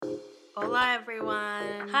Hola,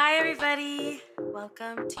 everyone. Hi, everybody.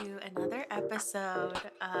 Welcome to another episode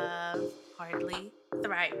of Hardly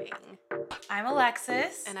Thriving. I'm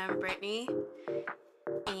Alexis. And I'm Brittany.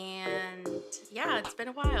 And yeah, it's been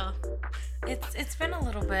a while. It's been a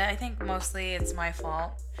little bit. I think mostly it's my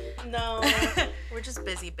fault. No, we're just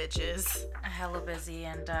busy bitches. I'm hella busy,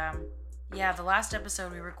 and yeah, the last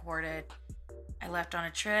episode we recorded, I left on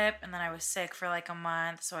a trip, and then I was sick for like a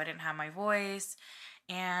month, so I didn't have my voice.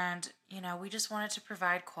 And we just wanted to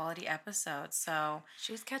provide quality episodes. So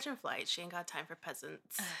She was catching flights. She ain't got time for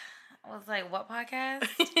peasants. I was like, "What podcast?"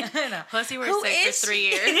 No. Plus, you were Who sick for is 3 she?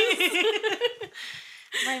 years.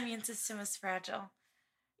 My immune system is fragile.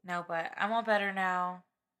 No, but I'm all better now.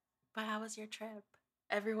 But how was your trip?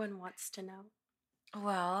 Everyone wants to know.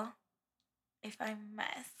 Well, if I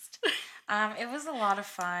must. It was a lot of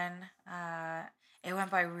fun. It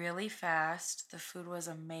went by really fast. The food was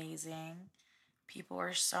amazing. People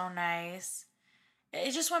were so nice.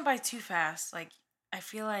 It just went by too fast. Like, I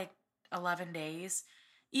feel like 11 days,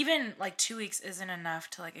 even like 2 weeks isn't enough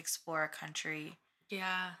to like explore a country.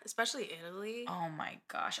 Yeah, especially Italy. Oh my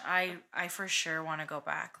gosh. I for sure want to go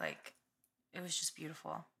back. Like, it was just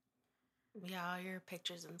beautiful. Yeah, all your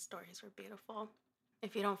pictures and stories were beautiful.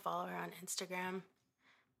 If you don't follow her on Instagram,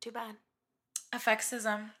 too bad.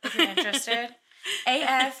 Affexism, if you're interested.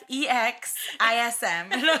 AFEXISM.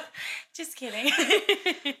 No, just kidding.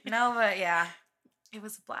 No, but yeah, it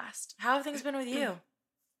was a blast. How have things been with you?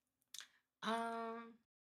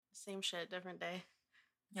 Same shit, different day.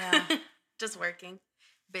 Yeah. Just working.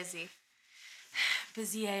 Busy.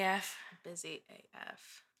 Busy AF. Busy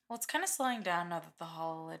AF. Well, it's kind of slowing down now that the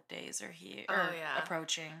holidays are here yeah.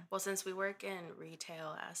 approaching. Well, since we work in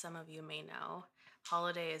retail, as some of you may know,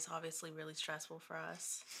 holiday is obviously really stressful for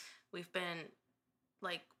us. We've been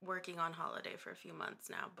like working on holiday for a few months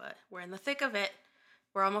now, but we're in the thick of it.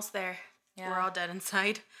 We're almost there. Yeah. We're all dead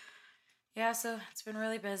inside. Yeah, so it's been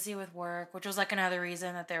really busy with work, which was like another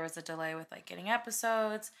reason that there was a delay with like getting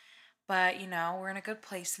episodes. But, we're in a good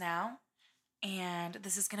place now. And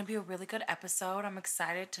this is going to be a really good episode. I'm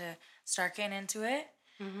excited to start getting into it.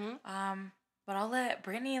 Mm-hmm. But I'll let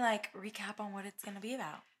Brittany like recap on what it's going to be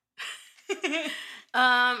about.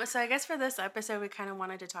 So I guess for this episode, we kind of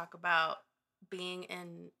wanted to talk about being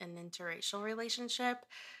in an interracial relationship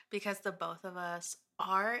because the both of us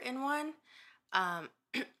are in one.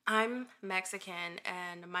 I'm Mexican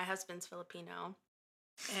and my husband's Filipino.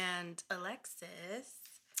 And Alexis.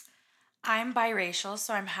 I'm biracial,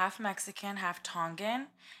 so I'm half Mexican, half Tongan.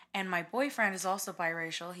 And my boyfriend is also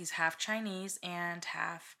biracial. He's half Chinese and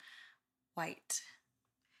half white.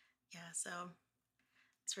 Yeah, so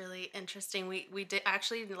it's really interesting. We did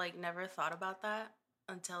actually like never thought about that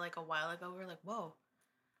until like a while ago. We were like, whoa,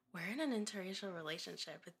 we're in an interracial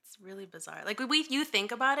relationship. It's really bizarre. Like you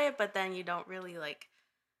think about it, but then you don't really like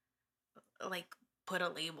put a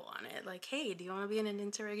label on it. Like, hey, do you want to be in an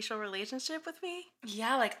interracial relationship with me?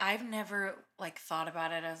 Yeah, like I've never like thought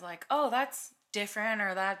about it as like, oh, that's different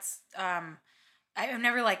or that's I've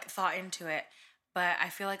never like thought into it. But I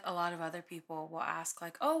feel like a lot of other people will ask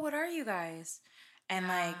like, "Oh, what are you guys?" And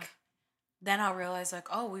like then I'll realize like,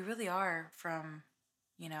 "Oh, we really are from,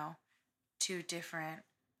 two different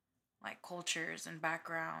like cultures and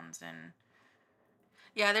backgrounds and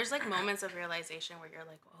yeah, there's like moments of realization where you're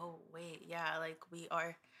like, oh wait, yeah, like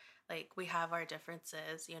we have our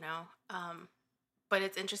differences, you know. But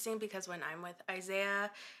it's interesting because when I'm with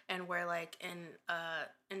Isaiah and we're like in a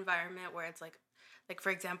environment where it's like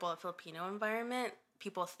for example a Filipino environment,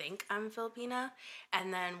 people think I'm Filipina,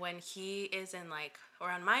 and then when he is in like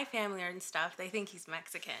around my family and stuff, they think he's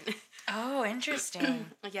Mexican. Oh, interesting.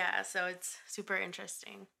 Yeah, so it's super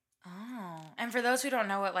interesting. Oh, and for those who don't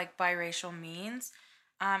know what like biracial means,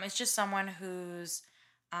 it's just someone whose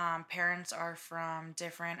parents are from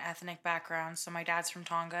different ethnic backgrounds. So my dad's from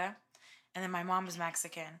Tonga, and then my mom is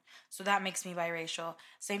Mexican. So that makes me biracial.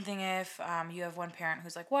 Same thing if you have one parent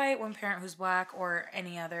who's like white, one parent who's black, or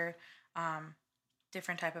any other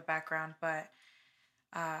different type of background. But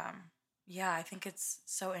yeah, I think it's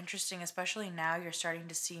so interesting, especially now you're starting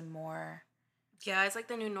to see more. Yeah, it's like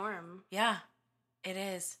the new norm. Yeah, it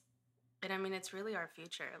is. And I mean, it's really our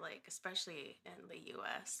future, like, especially in the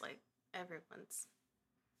US. Like, everyone's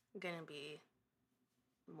gonna be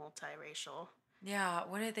multiracial. Yeah,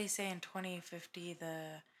 what did they say in 2050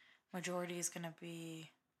 the majority is going to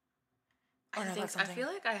be? Oh, no, that's I something. feel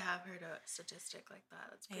like I have heard a statistic like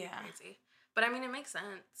that. That's pretty Yeah. crazy. But I mean, it makes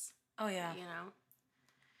sense. Oh, yeah. You know?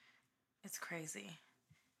 It's crazy.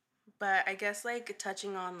 But I guess, like,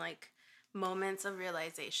 touching on, like, moments of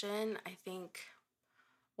realization, I think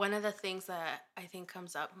One of the things that I think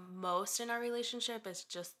comes up most in our relationship is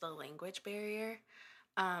just the language barrier.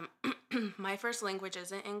 Um, my first language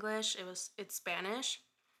isn't English; it's Spanish,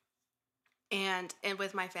 and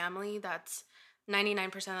with my family, that's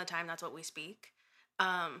 99% of the time that's what we speak.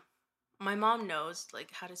 Um, my mom knows like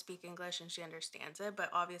how to speak English and she understands it, but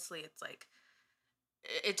obviously it's like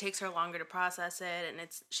it takes her longer to process it and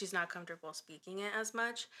it's she's not comfortable speaking it as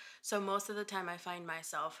much. So most of the time I find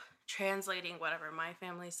myself translating whatever my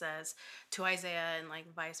family says to Isaiah and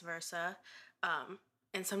like vice versa. Um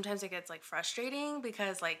and sometimes it gets like frustrating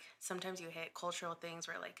because like sometimes you hit cultural things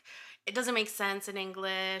where like it doesn't make sense in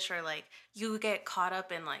English or like you get caught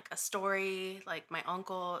up in like a story. Like my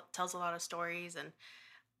uncle tells a lot of stories and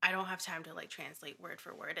I don't have time to like translate word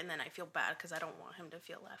for word and then I feel bad cuz I don't want him to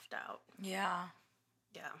feel left out. Yeah.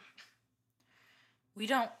 Yeah. We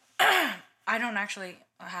don't I don't actually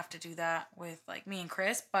have to do that with like me and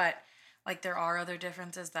Chris, but like there are other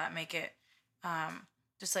differences that make it um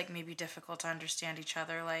just like maybe difficult to understand each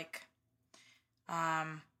other, like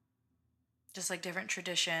um just like different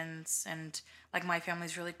traditions, and like my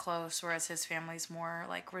family's really close whereas his family's more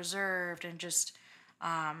like reserved and just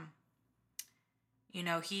um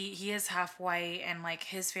he is half white, and like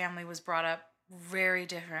his family was brought up very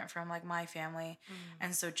different from like my family. Mm.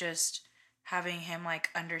 And so just having him like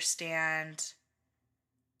understand,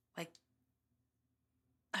 like,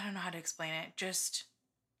 I don't know how to explain it, just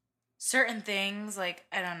certain things, like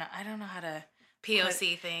I don't know how to put.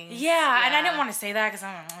 POC things. Yeah, and I didn't Yeah. want to say that because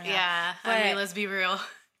I don't know. Yeah. Yeah. I mean, but let's be real.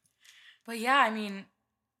 but yeah, I mean,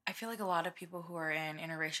 I feel like a lot of people who are in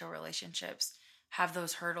interracial relationships have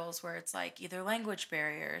those hurdles where it's like either language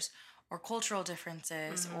barriers or cultural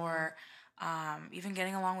differences, Hmm. or even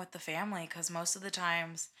getting along with the family. Because most of the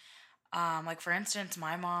times, like for instance,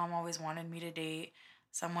 my mom always wanted me to date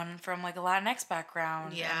someone from like a Latinx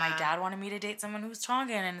background, and my Yeah. dad wanted me to date someone who's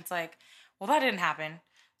Tongan, and it's like, well, that didn't happen.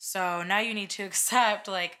 So now you need to accept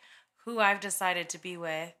like who I've decided to be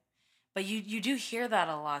with. But you do hear that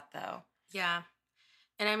a lot though. Yeah.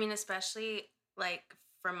 And I mean, especially like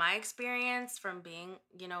from my experience from being,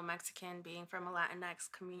 Mexican, being from a Latinx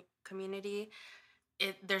community,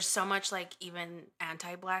 there's so much like even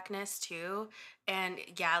anti-blackness too. And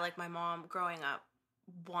yeah, like my mom growing up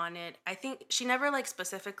wanted, I think she never like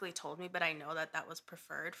specifically told me, but I know that that was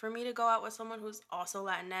preferred for me to go out with someone who's also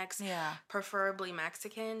Latinx, Yeah. preferably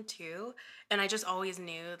Mexican too. And I just always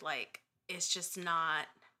knew like it's just not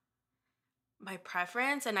my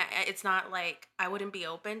preference, and it's not like I wouldn't be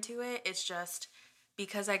open to it. It's just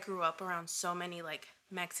because I grew up around so many like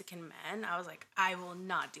Mexican men, I was like, I will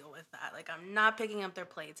not deal with that. Like, I'm not picking up their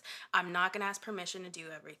plates. I'm not gonna ask permission to do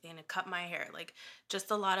everything, to cut my hair. Like,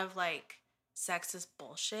 just a lot of like sexist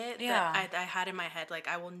bullshit that Yeah. I had in my head. Like,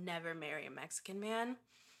 I will never marry a Mexican man.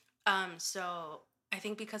 So I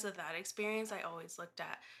think because of that experience, I always looked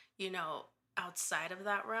at, you know, outside of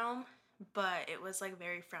that realm, but it was like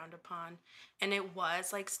very frowned upon. And it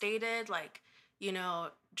was like stated, like,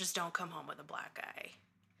 just don't come home with a black guy.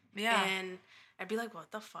 Yeah. And I'd be like,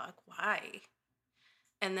 what the fuck? Why?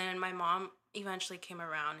 And then my mom eventually came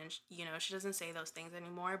around and, she doesn't say those things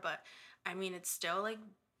anymore, but I mean, it's still like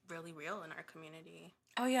really real in our community.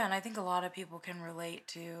 Oh yeah, and I think a lot of people can relate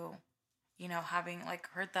to, having like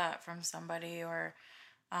heard that from somebody, or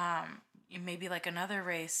maybe like another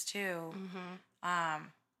race too. Mm-hmm.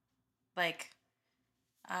 Um like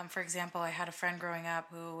for example, I had a friend growing up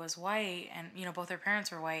who was white, and both her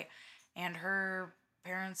parents were white, and her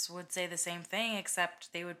parents would say the same thing,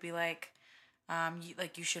 except they would be like,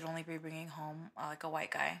 like you should only be bringing home like a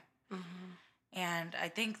white guy. Mm-hmm. And I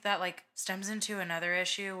think that like stems into another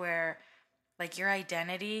issue where like your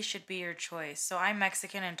identity should be your choice. So I'm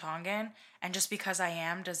Mexican and Tongan, and just because I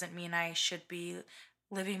am doesn't mean I should be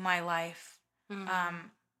living my life Mm-hmm.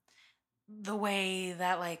 um the way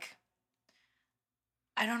that, like,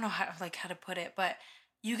 I don't know how to put it, but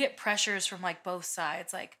you get pressures from like both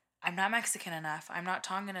sides. Like, I'm not Mexican enough, I'm not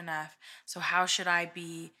Tongan enough. So how should I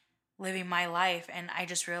be living my life? And I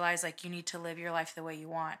just realized like you need to live your life the way you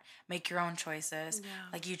want. Make your own choices. Yeah.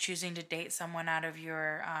 Like you choosing to date someone out of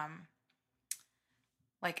your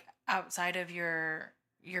like outside of your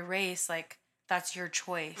race, like that's your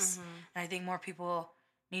choice. Mm-hmm. And I think more people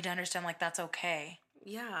need to understand like that's okay.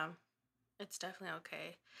 Yeah. It's definitely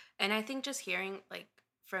okay. And I think just hearing like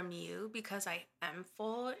from you, because I am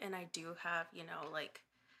full and I do have, like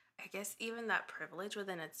I guess even that privilege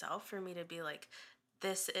within itself for me to be like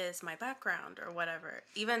this is my background or whatever.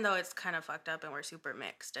 Even though it's kind of fucked up and we're super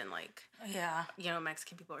mixed and like, Yeah.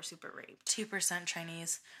 Mexican people are super raped. 2%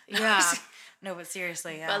 Chinese. Yeah. No, but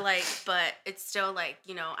seriously, yeah. But like, but it's still like,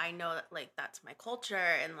 I know that like that's my culture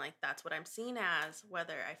and like that's what I'm seen as.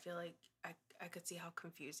 Whether I feel like I could see how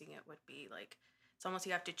confusing it would be. Like, it's almost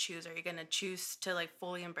you have to choose. Are you gonna choose to like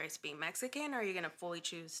fully embrace being Mexican, or are you gonna fully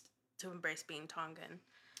choose to embrace being Tongan?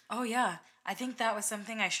 Oh yeah, I think that was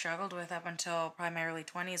something I struggled with up until probably my early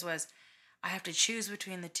 20s was I have to choose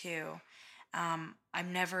between the two. I'm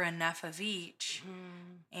never enough of each,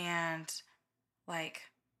 Mm. and like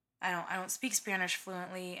I don't speak Spanish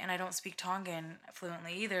fluently, and I don't speak Tongan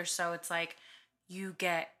fluently either. So it's like you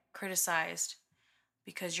get criticized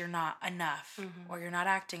because you're not enough, Mm-hmm. or you're not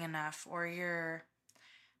acting enough, or you're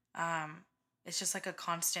um. It's just like a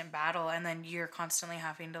constant battle, and then you're constantly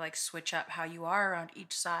having to like switch up how you are around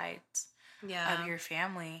each side of Yeah. your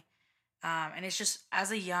family. And it's just,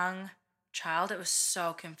 as a young child, it was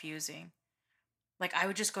so confusing. Like, I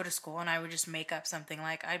would just go to school and I would just make up something.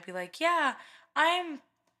 Like, I'd be like, yeah, I'm,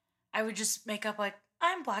 I would just make up, like,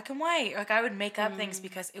 I'm black and white. Like, I would make up things Mm.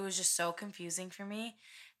 because it was just so confusing for me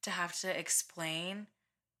to have to explain,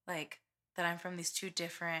 like, that I'm from these two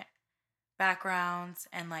different backgrounds.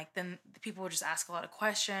 And, like, then the people would just ask a lot of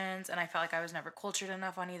questions. And I felt like I was never cultured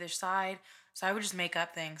enough on either side. So I would just make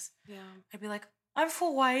up things. Yeah. I'd be like, I'm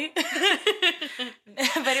full white.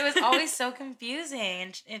 But it was always so confusing.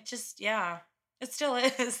 And it just, yeah, it still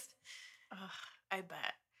is. Ugh, I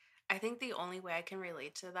bet. I think the only way I can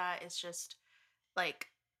relate to that is just like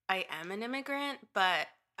I am an immigrant, but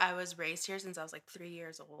I was raised here since I was like 3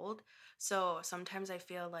 years old. So sometimes I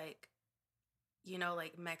feel like,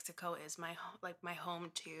 like Mexico is my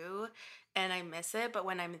home too, and I miss it. But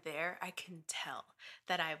when I'm there, I can tell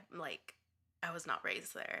that I was not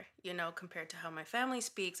raised there, compared to how my family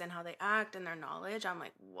speaks and how they act and their knowledge. I'm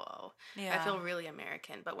like, whoa, I Yeah. feel really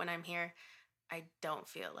American. But when I'm here, I don't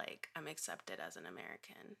feel like I'm accepted as an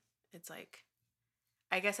American. It's like,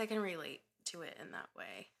 I guess I can relate to it in that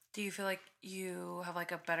way. Do you feel like you have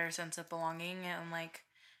like a better sense of belonging in like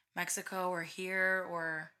Mexico or here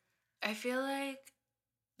or I feel like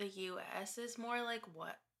the US is more like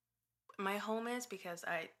what my home is because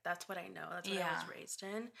that's what I know. That's what I yeah. was raised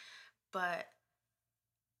in. But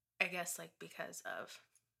I guess like because of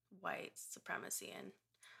white supremacy and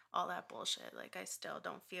all that bullshit, like I still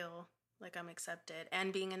don't feel like I'm accepted.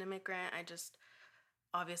 And being an immigrant, I just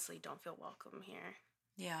obviously don't feel welcome here.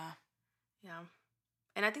 Yeah. Yeah.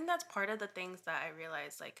 And I think that's part of the things that I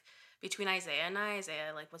realized, like between Isaiah and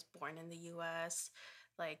Isaiah, like was born in the U.S.,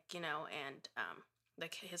 like and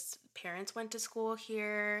like his parents went to school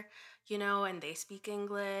here, and they speak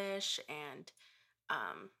English, and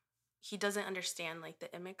um, he doesn't understand like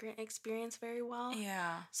the immigrant experience very well.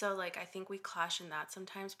 Yeah. So like I think we clash in that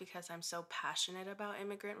sometimes because I'm so passionate about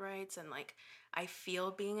immigrant rights and like I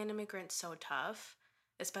feel being an immigrant so tough,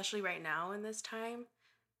 especially right now in this time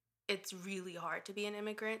it's really hard to be an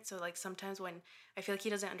immigrant. So like sometimes when I feel like he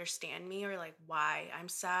doesn't understand me or like why I'm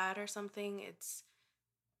sad or something, it's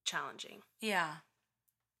challenging Yeah.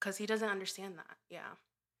 because he doesn't understand that. Yeah.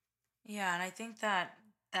 Yeah, and I think that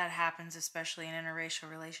that happens especially in interracial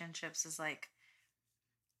relationships is like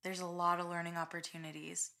there's a lot of learning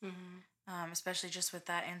opportunities. Hmm. Especially just with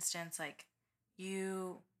that instance like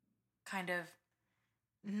you kind of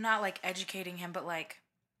not like educating him, but like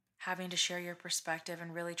having to share your perspective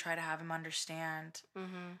and really try to have him understand,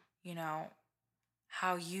 Hmm. you know,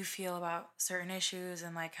 how you feel about certain issues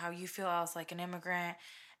and like how you feel as like an immigrant.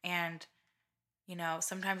 And,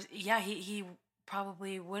 sometimes, yeah, he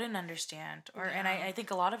probably wouldn't understand. And Yeah. I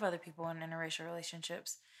think a lot of other people in interracial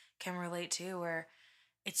relationships can relate to where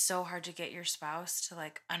it's so hard to get your spouse to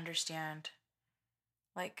like understand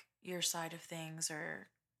like your side of things or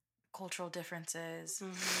cultural differences.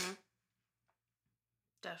 Hmm.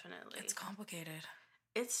 It's Definitely. complicated.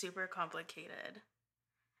 It's super complicated.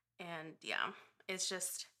 And yeah, it's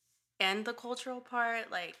just, and the cultural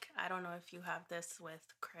part, like, I don't know if you have this with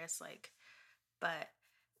Chris, like, but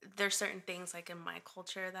there's certain things like in my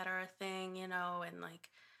culture that are a thing, and like,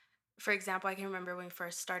 for example, I can remember when we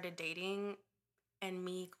first started dating and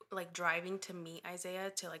me like driving to meet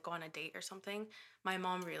Isaiah to like go on a date or something. My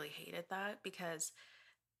mom really hated that because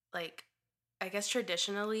like I guess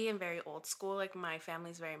traditionally and very old school, like my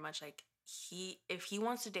family's very much like if he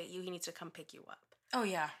wants to date you, he needs to come pick you up. Oh,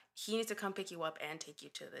 yeah. He needs to come pick you up and take you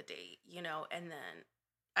to the date, and then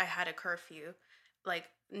I had a curfew. Like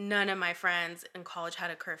none of my friends in college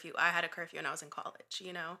had a curfew. I had a curfew and I was in college.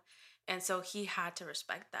 And so he had to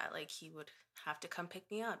respect that. Like he would have to come pick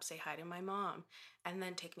me up, say hi to my mom, and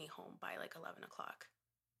then take me home by like 11 o'clock.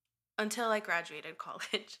 until I graduated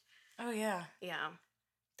college. Oh yeah. Yeah.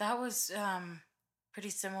 That was pretty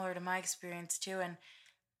similar to my experience too. And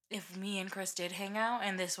if me and Chris did hang out,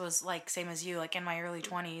 and this was like same as you, like in my early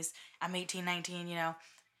 20s, I'm 18, 19,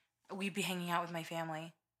 we'd be hanging out with my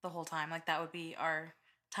family the whole time. Like that would be our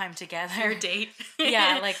time Your together. date.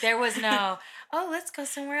 Yeah, like there was no, oh, let's go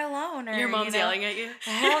somewhere alone, or Your mom's yelling at you.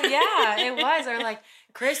 Hell yeah, it was. Or like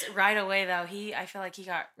Chris right away though, I feel like he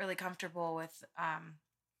got really comfortable with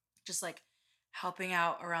just like helping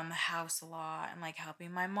out around the house a lot and like helping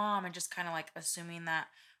my mom and just kind of like assuming that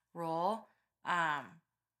role. Um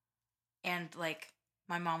and like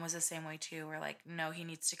my mom was the same way too, where like, no, he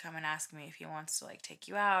needs to come and ask me if he wants to like take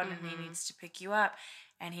you out, and he Mhm. needs to pick you up,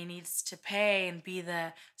 and he needs to pay and be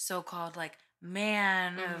the so-called like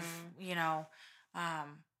man of, Mhm.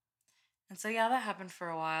 um and so yeah, that happened for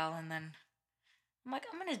a while, and then I'm like,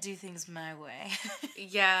 I'm gonna do things my way.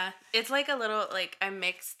 Yeah, it's like a little like I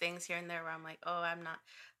mix things here and there where I'm like, oh, I'm not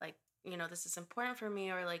like, this is important for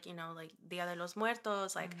me, or like, like Dia de los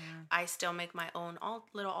Muertos, like Hmm. I still make my own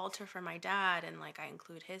little altar for my dad, and like I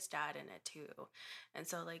include his dad in it too. And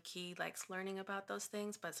so like he likes learning about those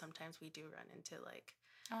things, but sometimes we do run into like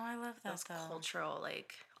Oh, I love that those though. cultural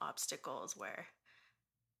like obstacles where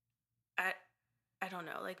I I don't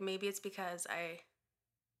know, like maybe it's because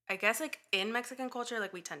I guess like in Mexican culture,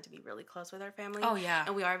 like we tend to be really close with our family, Oh yeah.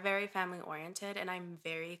 and we are very family oriented. And I'm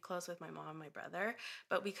very close with my mom and my brother.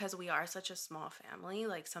 But because we are such a small family,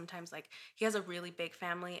 like sometimes like he has a really big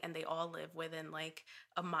family and they all live within like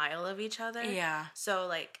a mile of each other. Yeah. So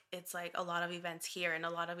like it's like a lot of events here and a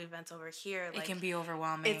lot of events over here. It can Like be it's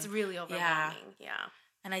overwhelming. really Yeah. overwhelming. Yeah.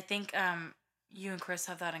 And I think you and Chris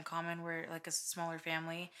have that in common. We're like a smaller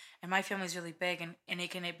family, and my family's really big, and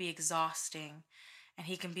it be exhausting. And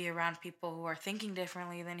he can be around people who are thinking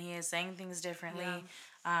differently than he is, saying things Yeah. differently,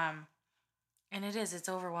 and it's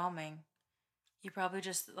overwhelming. He probably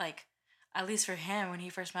just like, at least for him, when he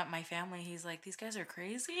first met my family, he's like, these guys are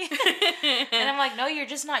crazy, and I'm like, no, you're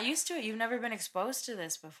just not used to it. You've never been exposed to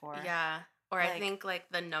this before. Yeah. Or I Like, think like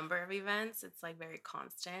the number of events, it's like very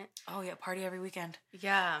constant. oh yeah, party every weekend.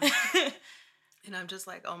 Yeah. And I'm just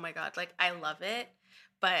like, oh my God, like I love it.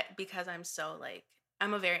 But because I'm so like,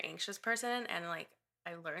 I'm a very anxious person, and like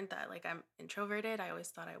I learned that like I'm introverted. I always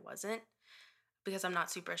thought I wasn't because I'm not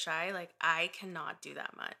super shy. Like I cannot do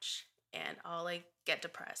that much. And I'll like get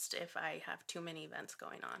depressed if I have too many events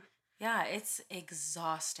going on. Yeah, it's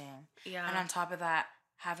exhausting. And Yeah. on top of that,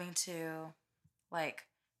 having to, like,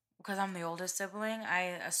 because I'm the oldest sibling, I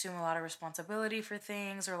assume a lot of responsibility for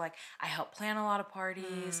things, or like I help plan a lot of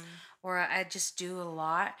parties, Mm, or I just do a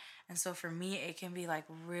lot. And so for me, it can be like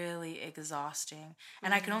really exhausting.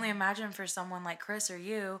 And I can only mm. imagine for someone like Chris or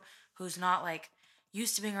you, who's not like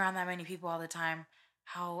used to being around that many people all the time,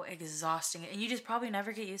 how exhausting and you just probably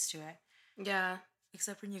never get used to it. Yeah.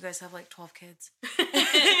 Except when you guys have like 12 kids.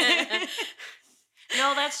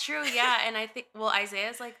 No, that's true. Yeah. And I think, well,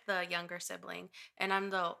 Isaiah's like the younger sibling, and I'm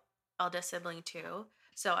the eldest sibling too.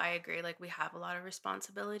 So I agree. Like, we have a lot of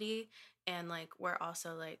responsibility, and like, we're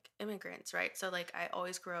also like immigrants, right? So, like, I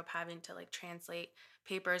always grew up having to like translate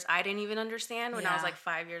papers I didn't even understand when I was Yeah. like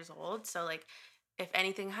 5 years old. So, like, if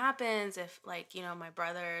anything happens, if like, my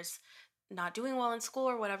brother's not doing well in school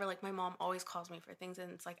or whatever, like my mom always calls me for things,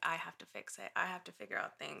 and it's like I have to fix it. I have to figure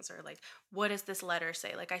out things, or like what does this letter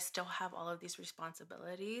say? Like I still have all of these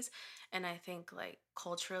responsibilities, and I think like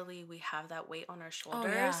culturally we have that weight on our Oh,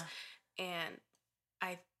 shoulders, yeah. and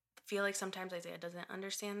I feel like sometimes Isaiah doesn't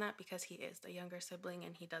understand that because he is the younger sibling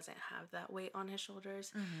and he doesn't have that weight on his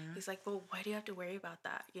shoulders. Hmm. He's like, "Well, why do you have to worry about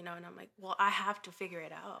that?" And I'm like, "Well, I have to figure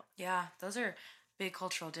it out." Yeah, those are big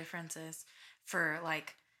cultural differences for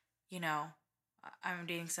like, you know, I'm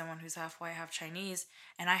dating someone who's half white, half Chinese,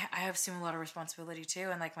 and I have seen a lot of responsibility too.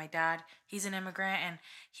 And like my dad, he's an immigrant and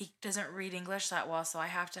he doesn't read English that well, so I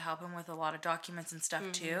have to help him with a lot of documents and stuff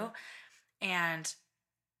too. Mhm. And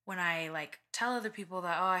when I like tell other people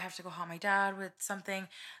that, oh, I have to go help my dad with something,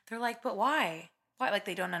 they're like, but why? Why? Like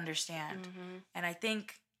they don't understand. Mhm. And I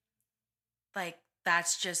think like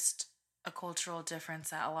that's just a cultural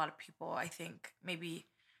difference that a lot of people I think maybe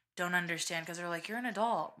don't understand, because they're like, you're an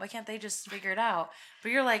adult, why can't they just figure it out?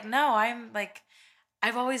 But you're like, no, I'm like,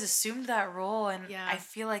 I've always assumed that role, and I Yeah.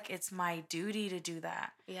 feel like it's my duty to do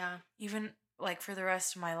that, Yeah. even like for the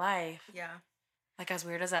rest of my life. Yeah. Like as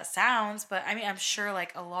weird as that sounds, but I mean, I'm sure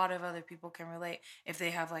like a lot of other people can relate if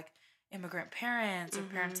they have like immigrant parents, or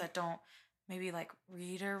parents Mhm. that don't maybe like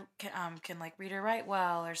read or can like read or write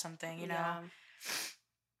well or something. Yeah.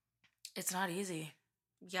 It's not easy.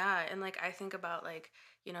 Yeah, and like I think about like,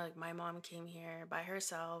 like my mom came here by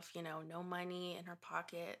herself, no money in her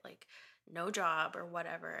pocket, like no job or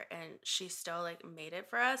whatever, and she still like made it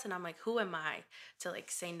for us. And I'm like, who am I to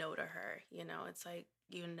like say no to her? You know, it's like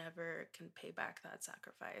you never can pay back that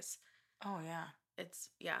sacrifice. Oh yeah. It's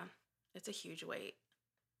yeah, it's a huge weight.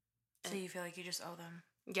 So And you feel like you just owe them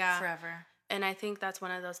yeah, forever. and I think that's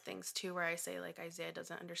one of those things too where I say like Isaiah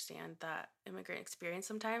doesn't understand that immigrant experience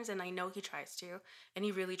sometimes, and I know he tries to, and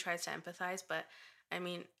he really tries to empathize, but I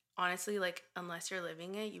mean, honestly, like unless you're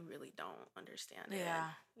living it, you really don't understand it. Yeah.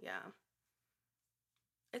 Yeah.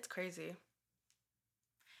 It's crazy.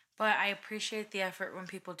 But I appreciate the effort when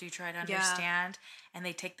people do try to Yeah. understand and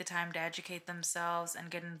they take the time to educate themselves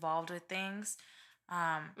and get involved with things.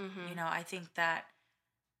 Mhm. I think that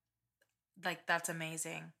like that's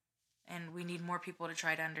amazing. And we need more people to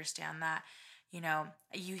try to understand that.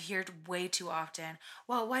 You hear it way too often.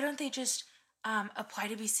 Well, why don't they just apply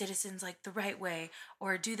to be citizens like the right way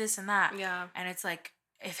or do this and that? Yeah. And it's like,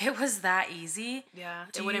 if it was that easy, Yeah.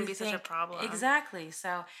 It do wouldn't you be such a think problem. exactly?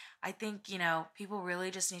 So I think, people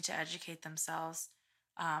really just need to educate themselves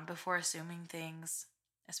before assuming things,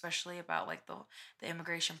 especially about like the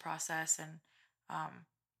immigration process. And um,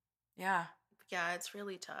 yeah. Yeah, it's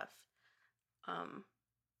really tough. Um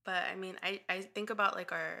but I mean, I think about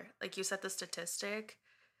like our like you said the statistic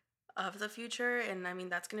of the future, and I mean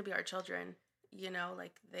that's going to be our children,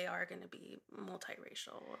 like they are going to be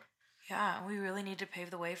multiracial. Yeah, we really need to pave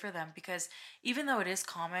the way for them because even though it is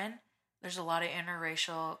common, there's a lot of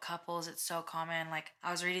interracial couples. It's so common. Like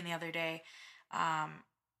I was reading the other day, um,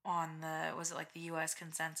 on was it like the U.S.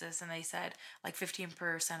 consensus, and they said like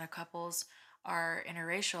 15% of couples are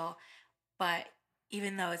interracial. But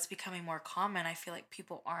even though it's becoming more common, I feel like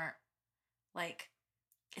people aren't like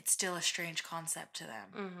it's still a strange concept to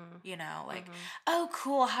them. Mhm. Like, Mhm. oh,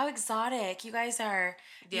 cool, how exotic. You guys are,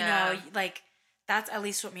 Yeah. like that's at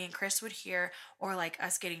least what me and Chris would hear, or like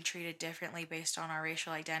us getting treated differently based on our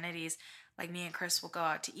racial identities. Like, me and Chris will go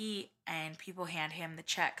out to eat and people hand him the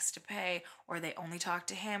checks to pay, or they only talk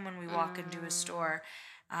to him when we walk into a Mm. store.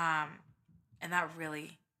 Um, and that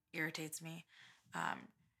really irritates me. Um,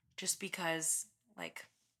 just because, like,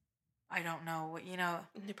 I don't know what,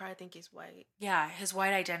 They probably think he's white. yeah, his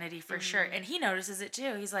white identity for sure. Mhm. And he notices it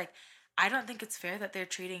too. He's like, I don't think it's fair that they're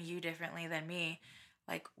treating you differently than me.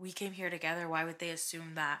 Like, we came here together. Why would they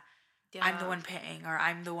assume that I'm the Yeah. one paying or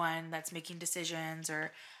I'm the one that's making decisions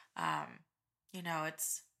or, um,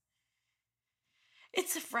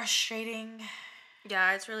 it's frustrating.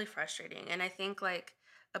 Yeah, it's really frustrating. And I think like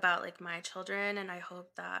about like my children, and I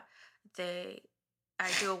hope that they I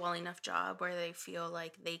do a well enough job where they feel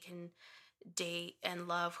like they can date and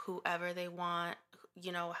love whoever they want,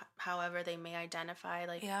 however they may identify,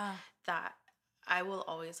 like Yeah. that. I will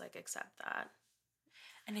always like accept that.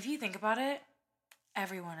 And if you think about it,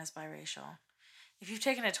 everyone is biracial. If you've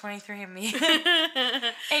taken a 23andMe,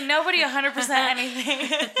 ain't nobody 100% anything.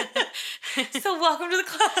 So welcome to the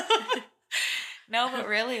club. No, but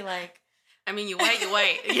really, like, I mean, you white, you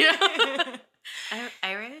white. I'm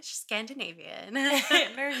Irish, Scandinavian.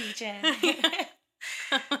 Norwegian.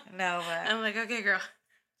 No, but I'm like, okay, girl.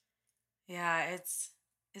 yeah, it's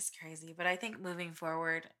crazy. But I think moving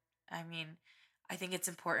forward, I mean, I think it's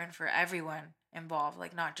important for everyone involved,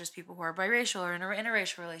 like not just people who are biracial or in a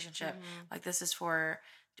interracial relationship. Hmm. Like, this is for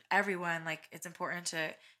everyone. Like, it's important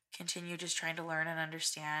to continue just trying to learn and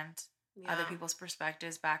understand other Yeah. people's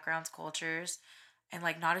perspectives, backgrounds, cultures, and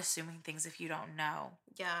like not assuming things if you don't know.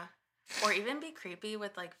 Yeah. Or even be creepy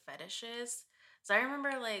with like fetishes. So I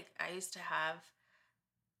remember like I used to have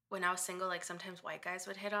when I was single, like sometimes white guys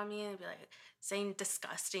would hit on me and be like saying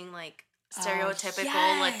disgusting, like Oh, stereotypical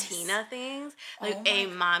yes. Latina things. Like, Oh hey,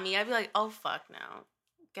 my mommy. I'd be like, oh, fuck no.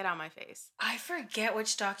 Get out my face. I forget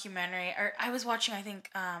which documentary or I was watching, I think,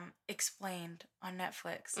 Explained on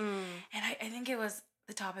Netflix. Mm, And I think it was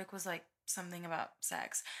the topic was like something about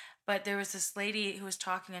sex. But there was this lady who was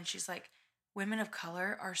talking and she's like, women of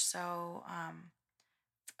color are so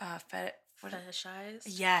what fetishized.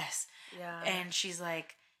 yes. Yeah. And she's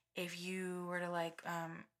like, if you were to like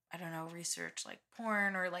I don't know, research like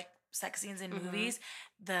porn or like sex scenes in Mm-hmm. movies,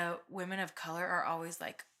 the women of color are always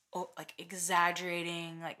like like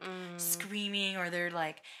exaggerating, like Mm. screaming, or they're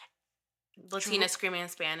like Latina dr- screaming in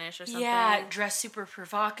Spanish or yeah, something. dress super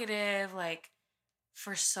provocative. Like,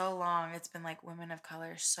 for so long it's been like women of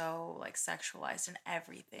color so like sexualized in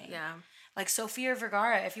everything. Yeah. Like Sofia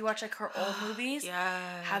Vergara, if you watch like her old movies,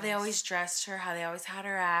 how they always Yes. dressed her, how they always had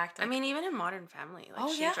her act I like, mean, even in Modern Family, like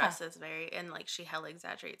oh she yeah, dresses very, and like she hella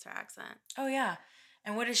exaggerates her accent. oh yeah.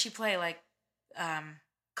 And what does she play um like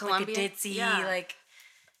a Colombian, ditzy, yeah, like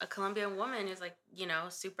a Colombian woman who's like,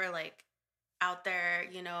 super like out there,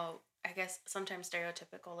 I guess sometimes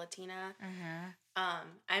stereotypical Latina. Mm-hmm.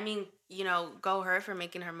 I mean, go her for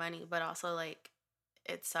making her money, but also like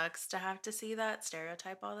it sucks to have to see that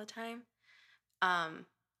stereotype all the time. Um,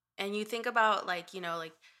 and you think about like,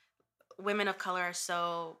 like women of color are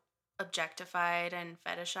so objectified and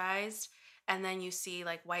fetishized, and then you see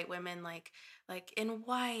like white women like in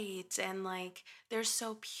white, and like they're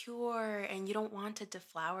so pure, and you don't want to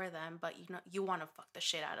deflower them, but you want to fuck the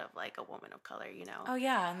shit out of like a woman of color. Oh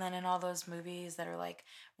yeah, and then in all those movies that are like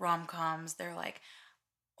rom-coms, they're like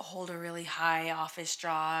hold a really high office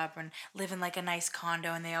job and live in like a nice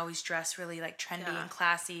condo, and they always dress really like trendy Yeah. and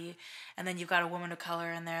classy, and then you've got a woman of color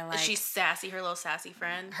and they're like She's sassy, her little sassy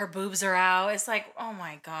friend. her boobs are out. It's like, oh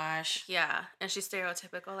my gosh. Yeah, and she's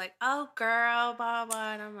stereotypical, like, oh girl, blah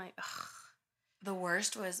blah, and I'm like, ugh. The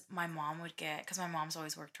worst was my mom would get, because my mom's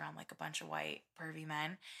always worked around like a bunch of white pervy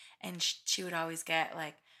men, and she would always get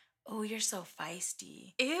like, oh, you're so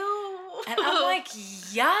feisty. Ew. And I'm like,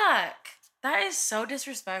 yuck. That is so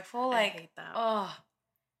disrespectful. Like, I hate that. oh,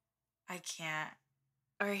 I can't.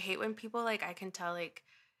 Or I hate when people, like, I can tell, like,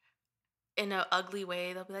 in an ugly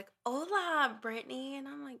way, they'll be like, hola, Brittany. And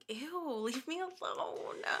I'm like, ew, leave me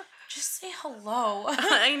alone. Just say hello.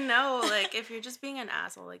 I know. Like, if you're just being an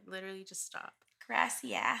asshole, like, literally just stop.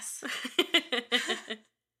 Grassy ass.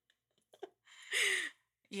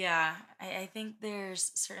 Yeah, I think there's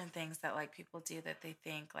certain things that like people do that they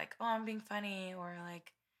think like, oh, I'm being funny, or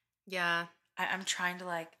like, Yeah. I'm trying to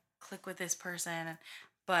like click with this person,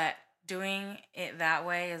 but doing it that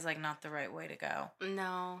way is like not the right way to go.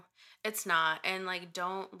 No, it's not. And, like,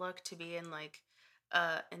 don't look to be in, like,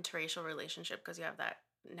 a interracial relationship because you have that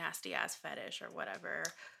nasty ass fetish or whatever.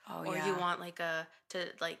 Oh Or yeah. you want, like, to,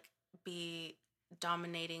 like, be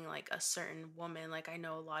dominating, like, a certain woman. Like, I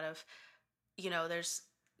know a lot of, there's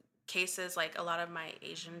cases, like, a lot of my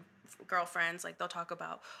Asian girlfriends, like, they'll talk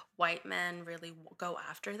about white men really go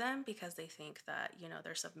after them because they think that,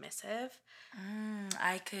 they're submissive.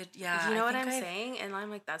 I could, yeah. You know I what think I'm saying? And I'm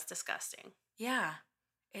like, that's disgusting. Yeah,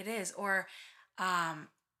 it is. Or um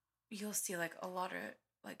you'll see like a lot of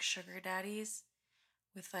like sugar daddies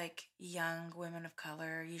with like young women of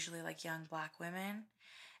color, usually like young black women,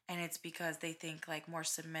 and it's because they think like more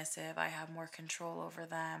submissive, I have more control over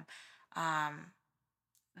them. Um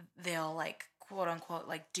they'll like quote unquote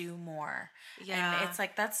like do more. And Yeah. it's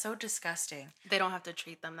like that's so disgusting. They don't have to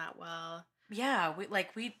treat them that well. Yeah,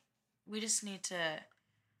 we just need to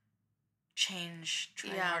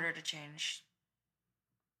try Yeah. harder to change.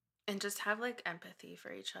 And just have, like, empathy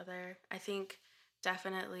for each other. I think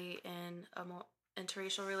definitely in a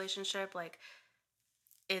interracial relationship, like,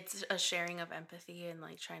 it's a sharing of empathy and,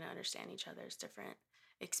 like, trying to understand each other's different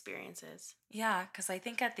experiences. Yeah, because I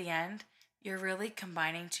think at the end you're really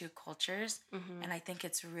combining two cultures, Mm-hmm. and I think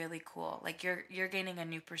it's really cool. Like you're gaining a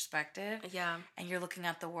new perspective, Yeah. and you're looking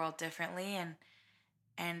at the world differently,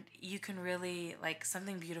 and you can really like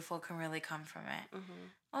something beautiful can really come from it. Mm-hmm.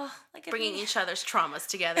 Oh, like Bringing each other's traumas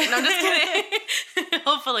together. No, I'm just kidding.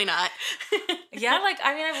 Hopefully not. Yeah, like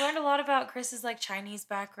I mean, I've learned a lot about Chris's like Chinese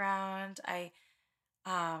background. I've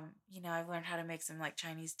learned how to make some like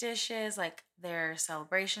Chinese dishes, like their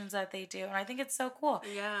celebrations that they do, and I think it's so cool.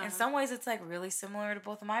 Yeah. In some ways, it's like really similar to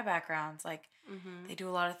both of my backgrounds. Like Mm-hmm. they do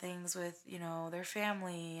a lot of things with their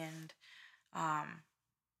family, and um,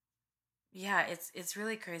 yeah, it's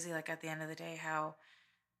really crazy. Like at the end of the day, how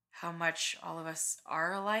much all of us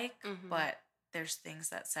are alike, Mm-hmm. but there's things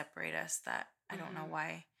that separate us that I don't know Mm-hmm.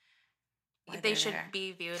 why They they're should there.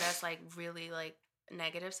 be viewed as, like, really, like,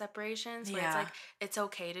 negative separations, where it's Yeah. like it's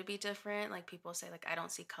okay to be different. Like, people say, like, I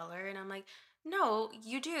don't see color, and I'm like, no,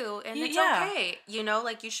 you do, and it's Yeah. okay.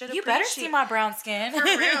 Like, you should You better see appreciate my brown skin. for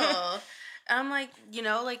real. I'm like,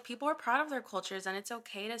 like, people are proud of their cultures, and it's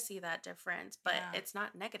okay to see that difference, but Yeah. it's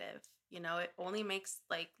not negative. It only makes,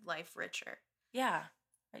 like, life richer. Yeah,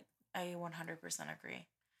 I 100% agree.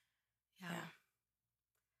 Yeah. Yeah.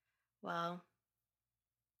 Well,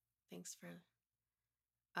 thanks for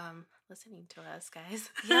listening to us, guys.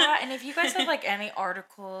 Yeah, and if you guys have like any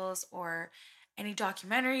articles or any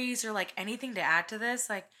documentaries or like anything to add to this,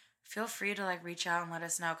 like feel free to like reach out and let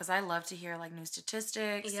us know, because I love to hear like new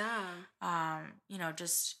statistics. Yeah.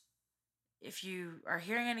 Just if you are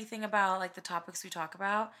hearing anything about like the topics we talk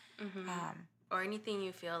about, Mm-hmm. um, Or anything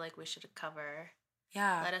you feel like we should cover,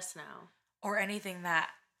 yeah, let us know. or anything that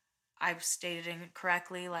I've stated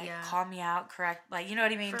incorrectly, like Yeah. call me out, correct, like you know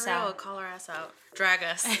what I mean. For So real, call our ass out. Drag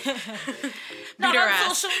us. not Beat our on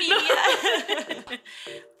ass. social media.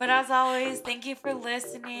 But as always, thank you for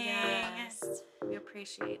listening. Yes. We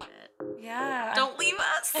appreciate it. Yeah. Don't leave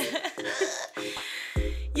us.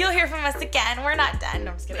 You'll hear from us again. We're not done.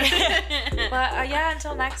 No, I'm just kidding. But yeah,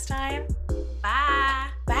 until next time. Bye.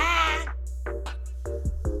 Bye.